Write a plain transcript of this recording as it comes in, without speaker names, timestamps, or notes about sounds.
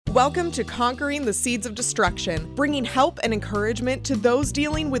Welcome to Conquering the Seeds of Destruction, bringing help and encouragement to those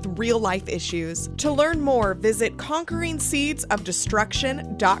dealing with real-life issues. To learn more, visit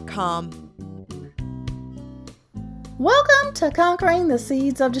conqueringseedsofdestruction.com. Welcome to Conquering the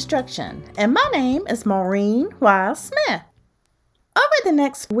Seeds of Destruction, and my name is Maureen Y. Smith. Over the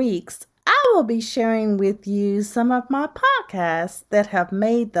next weeks, I will be sharing with you some of my podcasts that have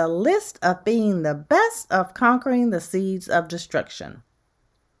made the list of being the best of Conquering the Seeds of Destruction.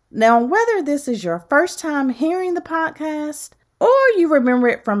 Now, whether this is your first time hearing the podcast or you remember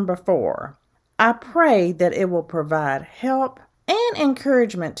it from before, I pray that it will provide help and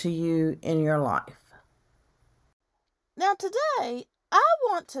encouragement to you in your life. Now, today, I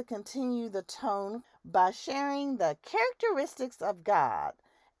want to continue the tone by sharing the characteristics of God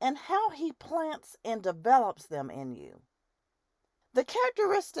and how He plants and develops them in you. The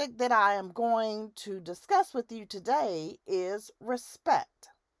characteristic that I am going to discuss with you today is respect.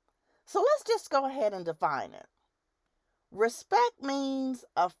 So let's just go ahead and define it. Respect means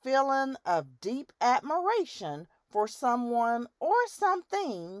a feeling of deep admiration for someone or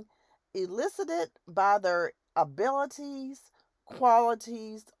something elicited by their abilities,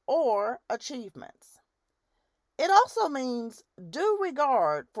 qualities, or achievements. It also means due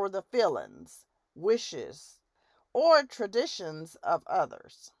regard for the feelings, wishes, or traditions of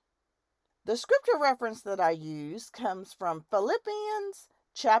others. The scripture reference that I use comes from Philippians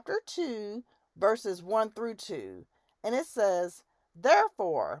chapter 2, verses 1 through 2, and it says,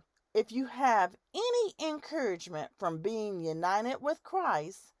 "Therefore, if you have any encouragement from being united with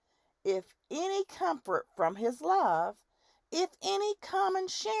Christ, if any comfort from His love, if any common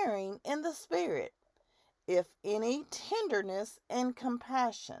sharing in the Spirit, if any tenderness and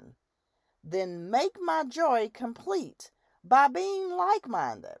compassion, then make my joy complete by being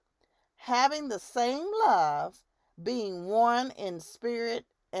like-minded, having the same love, being one in spirit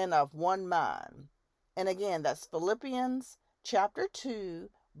and of one mind." And again, that's Philippians chapter 2,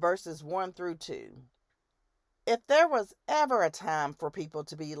 verses 1 through 2. If there was ever a time for people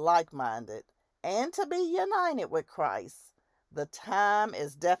to be like-minded and to be united with Christ, the time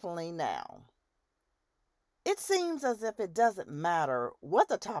is definitely now. It seems as if it doesn't matter what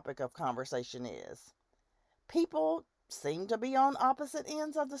the topic of conversation is. People seem to be on opposite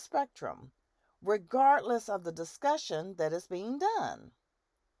ends of the spectrum, regardless of the discussion that is being done.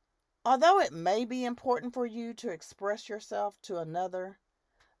 Although it may be important for you to express yourself to another,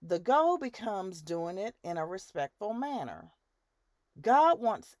 the goal becomes doing it in a respectful manner. God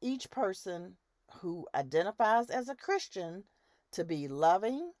wants each person who identifies as a Christian to be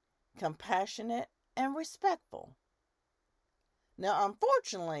loving, compassionate, and respectful. Now,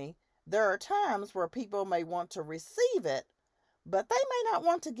 unfortunately, there are times where people may want to receive it, but they may not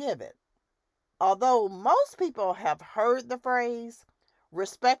want to give it. Although most people have heard the phrase,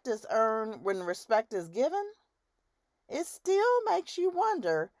 "respect is earned when respect is given," it still makes you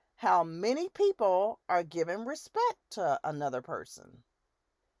wonder how many people are giving respect to another person.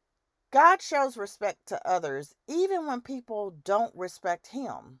 God shows respect to others even when people don't respect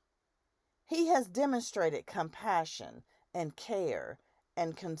Him. He has demonstrated compassion and care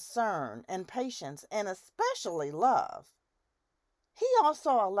and concern and patience and especially love. He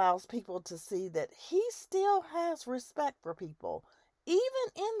also allows people to see that He still has respect for people,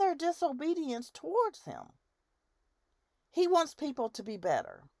 even in their disobedience towards Him. He wants people to be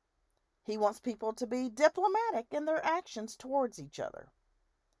better. He wants people to be diplomatic in their actions towards each other.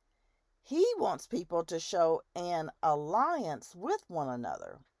 He wants people to show an alliance with one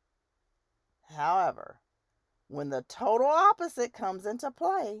another. However, when the total opposite comes into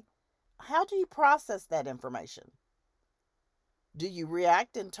play, how do you process that information? Do you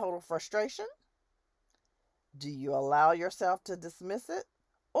react in total frustration? Do you allow yourself to dismiss it?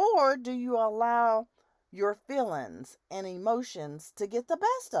 Or do you allow your feelings and emotions to get the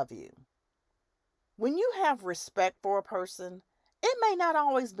best of you? When you have respect for a person, it may not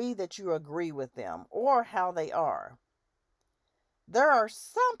always be that you agree with them or how they are. There are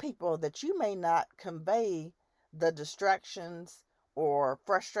some people that you may not convey the distractions or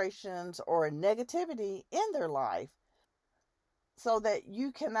frustrations or negativity in their life, so that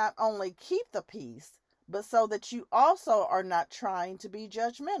you can not only keep the peace, but so that you also are not trying to be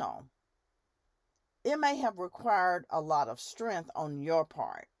judgmental. It may have required a lot of strength on your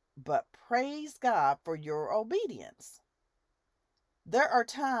part, but praise God for your obedience. There are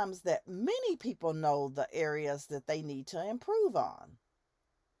times that many people know the areas that they need to improve on.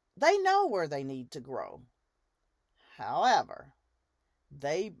 They know where they need to grow. However,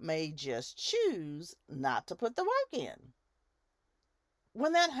 they may just choose not to put the work in.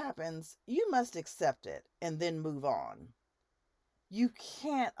 When that happens, you must accept it and then move on. You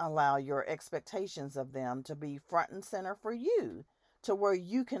can't allow your expectations of them to be front and center for you, to where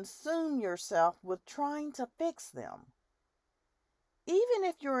you consume yourself with trying to fix them. Even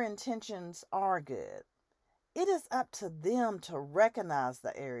if your intentions are good, it is up to them to recognize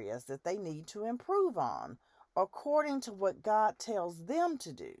the areas that they need to improve on according to what God tells them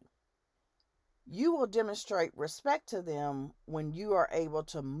to do. You will demonstrate respect to them when you are able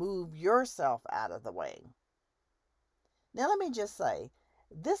to move yourself out of the way. Now, let me just say,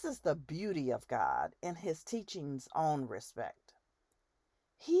 this is the beauty of God and His teachings on respect.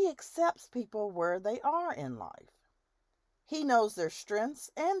 He accepts people where they are in life. He knows their strengths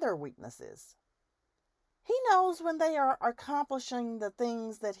and their weaknesses. He knows when they are accomplishing the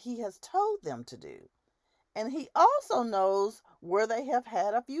things that He has told them to do. And He also knows where they have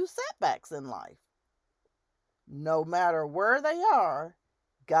had a few setbacks in life. No matter where they are,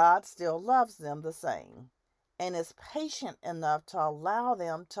 God still loves them the same and is patient enough to allow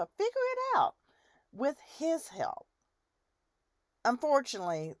them to figure it out with His help.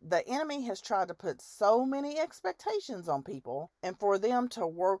 Unfortunately, the enemy has tried to put so many expectations on people and for them to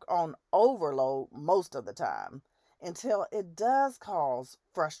work on overload most of the time until it does cause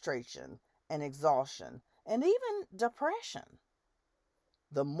frustration and exhaustion and even depression.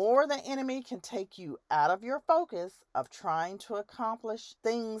 The more the enemy can take you out of your focus of trying to accomplish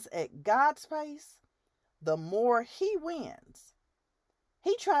things at God's pace, the more he wins.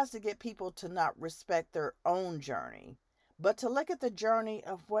 He tries to get people to not respect their own journey, but to look at the journey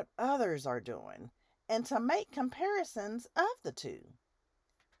of what others are doing and to make comparisons of the two.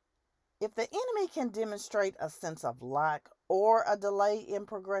 If the enemy can demonstrate a sense of lack or a delay in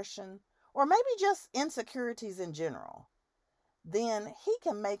progression, or maybe just insecurities in general, then he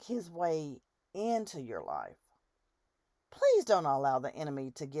can make his way into your life. Please don't allow the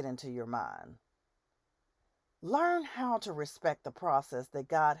enemy to get into your mind. Learn how to respect the process that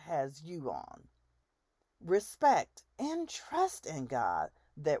God has you on. Respect and trust in God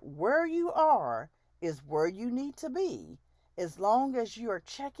that where you are is where you need to be, as long as you are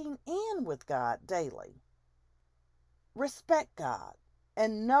checking in with God daily. Respect God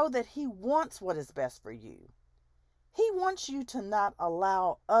and know that He wants what is best for you. He wants you to not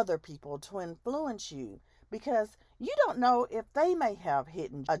allow other people to influence you because you don't know if they may have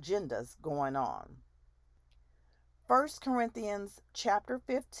hidden agendas going on. 1 Corinthians chapter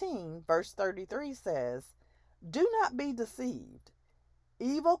 15, verse 33 says, "Do not be deceived.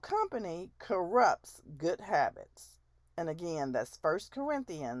 Evil company corrupts good habits." And again, that's 1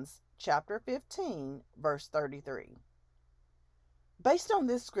 Corinthians chapter 15, verse 33. Based on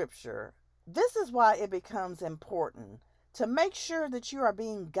this scripture, this is why it becomes important to make sure that you are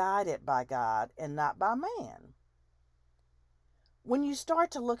being guided by God and not by man. When you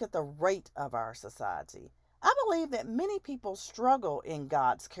start to look at the rate of our society, I believe that many people struggle in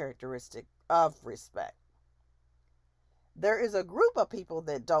God's characteristic of respect. There is a group of people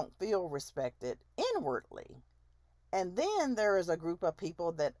that don't feel respected inwardly. And then there is a group of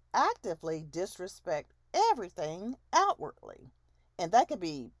people that actively disrespect everything outwardly. And that could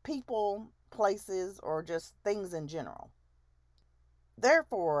be people, places, or just things in general.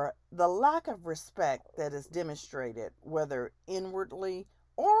 Therefore, the lack of respect that is demonstrated, whether inwardly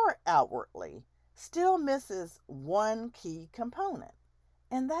or outwardly, still misses one key component,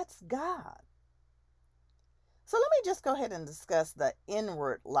 and that's God. So let me just go ahead and discuss the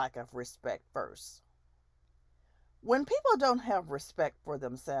inward lack of respect first. When people don't have respect for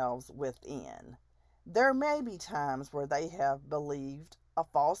themselves within, there may be times where they have believed a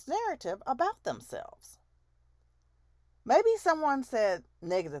false narrative about themselves. Maybe someone said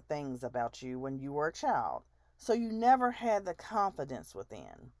negative things about you when you were a child, so you never had the confidence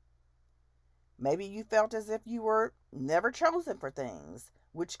within. Maybe you felt as if you were never chosen for things,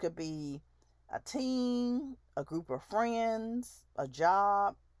 which could be a team, a group of friends, a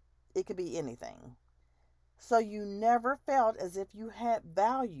job. It could be anything. So you never felt as if you had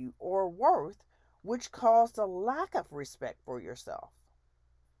value or worth, which caused a lack of respect for yourself.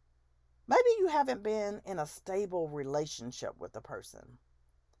 Maybe you haven't been in a stable relationship with a person,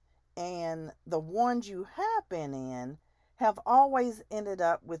 and the ones you have been in have always ended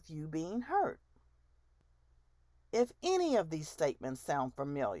up with you being hurt. If any of these statements sound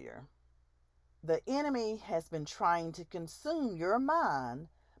familiar, the enemy has been trying to consume your mind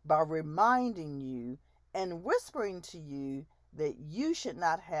by reminding you and whispering to you that you should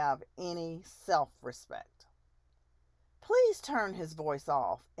not have any self-respect. Please turn his voice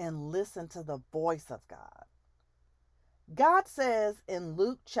off and listen to the voice of God. God says in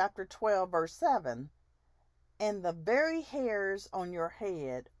Luke chapter 12, verse 7, "And the very hairs on your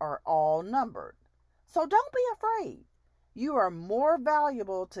head are all numbered. So don't be afraid. You are more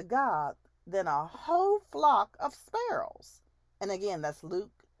valuable to God than a whole flock of sparrows. And again, that's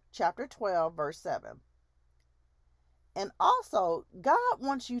Luke chapter 12, verse 7. And also, God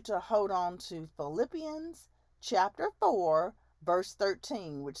wants you to hold on to Philippians chapter 4, verse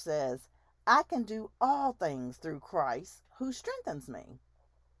 13, which says, I can do all things through Christ who strengthens me.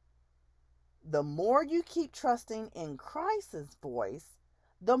 The more you keep trusting in Christ's voice,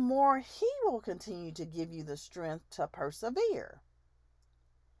 the more He will continue to give you the strength to persevere.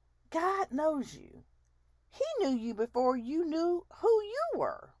 God knows you. He knew you before you knew who you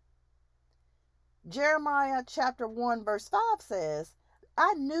were. Jeremiah chapter 1 verse 5 says,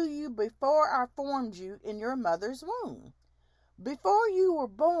 I knew you before I formed you in your mother's womb. Before you were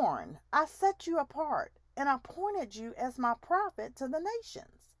born, I set you apart and appointed you as my prophet to the nations.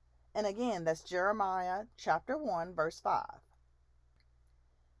 And again, that's Jeremiah chapter 1 verse 5.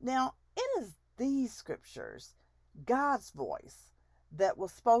 Now, it is these scriptures, God's voice, that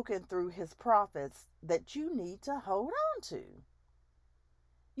was spoken through His prophets that you need to hold on to.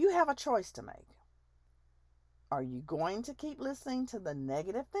 You have a choice to make. Are you going to keep listening to the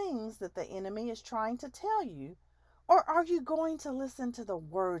negative things that the enemy is trying to tell you, or are you going to listen to the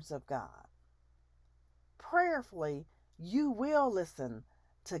words of God? Prayerfully, you will listen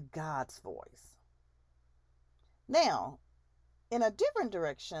to God's voice. Now, in a different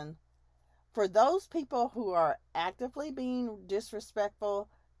direction, for those people who are actively being disrespectful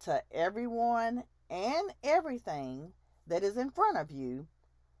to everyone and everything that is in front of you,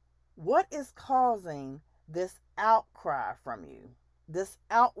 what is causing this outcry from you, this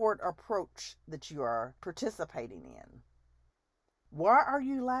outward approach that you are participating in? Why are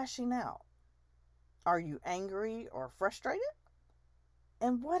you lashing out? Are you angry or frustrated?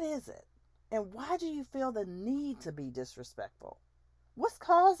 And what is it? And why do you feel the need to be disrespectful? What's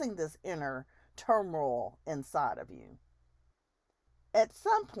causing this inner turmoil inside of you? At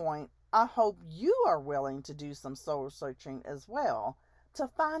some point, I hope you are willing to do some soul searching as well to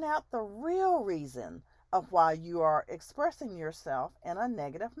find out the real reason of why you are expressing yourself in a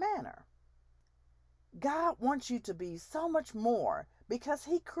negative manner. God wants you to be so much more because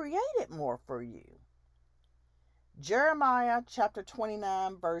He created more for you. Jeremiah chapter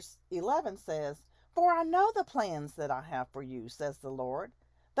 29 verse 11 says, For I know the plans that I have for you, says the Lord.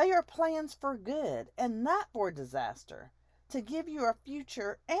 They are plans for good and not for disaster, to give you a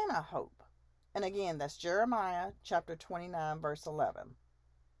future and a hope. And again, that's Jeremiah chapter 29 verse 11.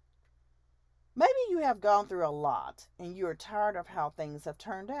 Maybe you have gone through a lot and you are tired of how things have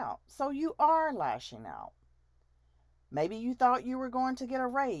turned out, so you are lashing out. Maybe you thought you were going to get a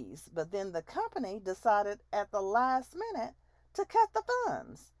raise, but then the company decided at the last minute to cut the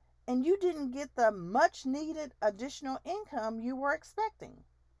funds, and you didn't get the much needed additional income you were expecting.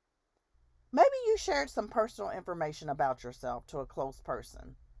 Maybe you shared some personal information about yourself to a close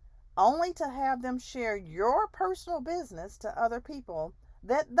person, only to have them share your personal business to other people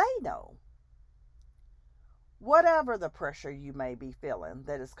that they know. Whatever the pressure you may be feeling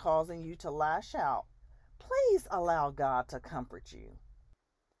that is causing you to lash out, please allow God to comfort you.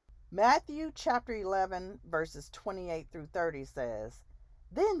 Matthew chapter 11 verses 28 through 30 says,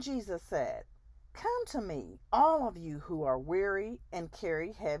 Then Jesus said, Come to me, all of you who are weary and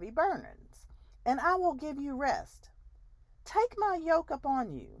carry heavy burdens, and I will give you rest. Take my yoke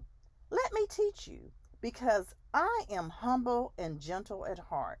upon you. Let me teach you, because I am humble and gentle at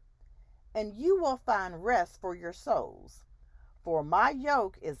heart, and you will find rest for your souls. For my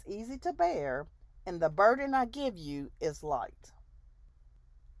yoke is easy to bear, and the burden I give you is light.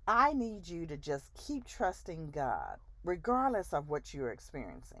 I need you to just keep trusting God, regardless of what you're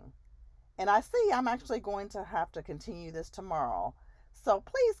experiencing. And I see I'm actually going to have to continue this tomorrow. So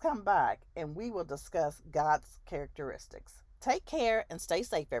please come back and we will discuss God's characteristics. Take care and stay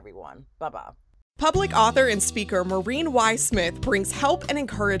safe, everyone. Bye-bye. Public author and speaker Maureen Y. Smith brings help and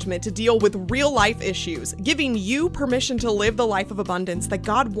encouragement to deal with real-life issues, giving you permission to live the life of abundance that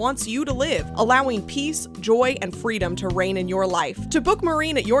God wants you to live, allowing peace, joy, and freedom to reign in your life. To book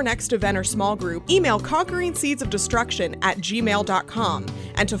Maureen at your next event or small group, email conqueringseedsofdestruction@gmail.com.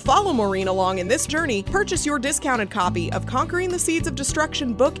 And to follow Maureen along in this journey, purchase your discounted copy of Conquering the Seeds of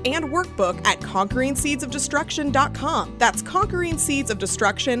Destruction book and workbook at conqueringseedsofdestruction.com. That's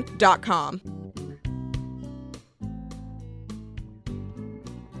conqueringseedsofdestruction.com.